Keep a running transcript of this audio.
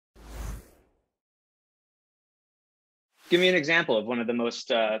Give me an example of one of the most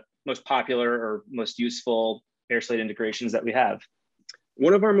popular or most useful airSlate integrations that we have.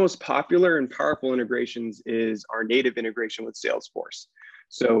 One of our most popular and powerful integrations is our native integration with Salesforce.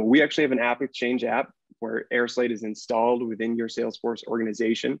 So we actually have an app exchange app where airSlate is installed within your Salesforce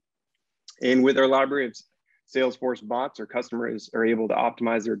organization. And with our library of Salesforce bots, our customers are able to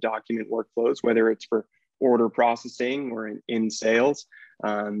optimize their document workflows, whether it's for order processing or in sales,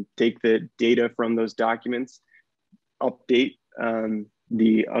 take the data from those documents, update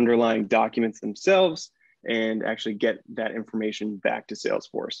the underlying documents themselves, and actually get that information back to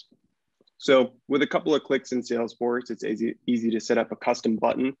Salesforce. So with a couple of clicks in Salesforce, it's easy to set up a custom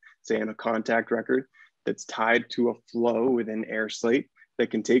button, say on a contact record, that's tied to a flow within airSlate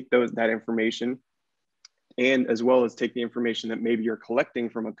that can take that information, and as well as take the information that maybe you're collecting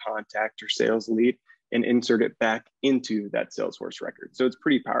from a contact or sales lead and insert it back into that Salesforce record. So it's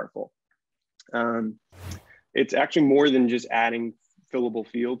pretty powerful. It's actually more than just adding fillable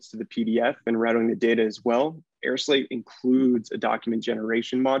fields to the PDF and routing the data as well. airSlate includes a document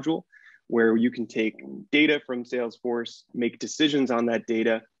generation module where you can take data from Salesforce, make decisions on that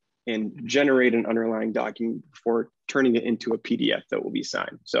data, and generate an underlying document before turning it into a PDF that will be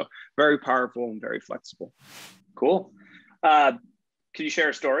signed. So very powerful and very flexible. Cool. Could you share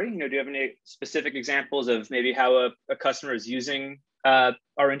a story? Do you have any specific examples of maybe how a customer is using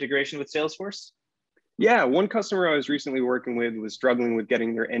our integration with Salesforce? Yeah, one customer I was recently working with was struggling with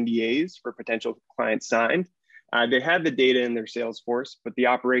getting their NDAs for potential clients signed. They had the data in their Salesforce, but the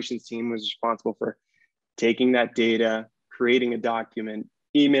operations team was responsible for taking that data, creating a document,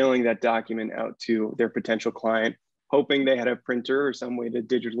 emailing that document out to their potential client, hoping they had a printer or some way to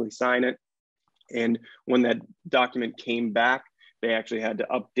digitally sign it. And when that document came back, they actually had to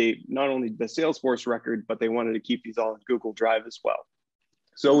update not only the Salesforce record, but they wanted to keep these all in Google Drive as well.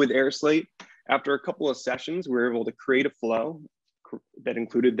 So with airSlate, after a couple of sessions, we were able to create a flow that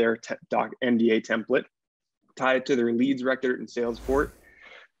included their NDA template, tie it to their leads record in Salesforce,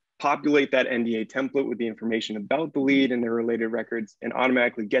 populate that NDA template with the information about the lead and their related records, and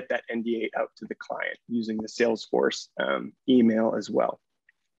automatically get that NDA out to the client using the Salesforce email as well.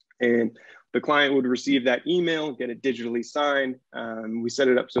 And the client would receive that email, get it digitally signed. We set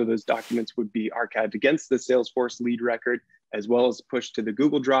it up so those documents would be archived against the Salesforce lead record, as well as pushed to the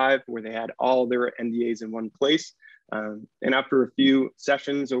Google Drive where they had all their NDAs in one place. And after a few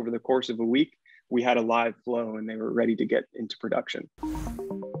sessions over the course of a week, we had a live flow and they were ready to get into production.